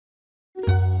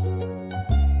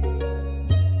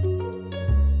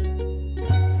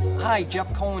Hi,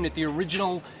 Jeff Cohen at the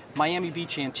original Miami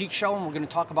Beach Antique Show, and we're going to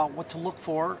talk about what to look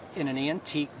for in an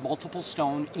antique multiple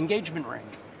stone engagement ring.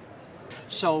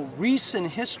 So,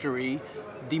 recent history,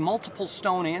 the multiple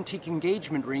stone antique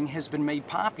engagement ring has been made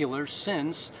popular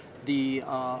since the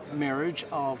marriage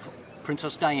of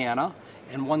Princess Diana,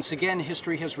 and once again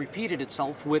history has repeated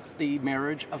itself with the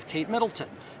marriage of Kate Middleton.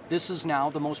 This is now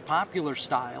the most popular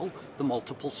style, the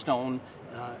multiple stone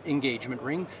engagement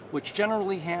ring, which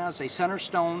generally has a center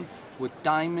stone with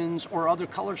diamonds or other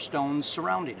color stones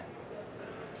surrounding it.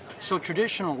 So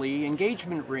traditionally,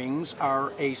 engagement rings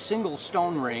are a single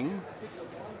stone ring,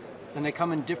 and they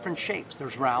come in different shapes.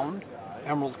 There's round,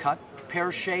 emerald cut,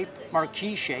 pear shape,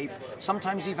 marquee shape,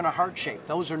 sometimes even a heart shape.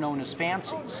 Those are known as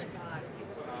fancies.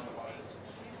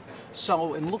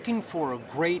 So in looking for a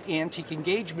great antique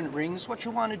engagement rings, what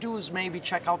you want to do is maybe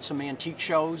check out some antique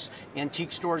shows,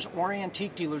 antique stores, or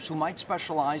antique dealers who might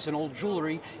specialize in old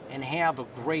jewelry and have a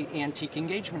great antique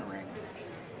engagement ring.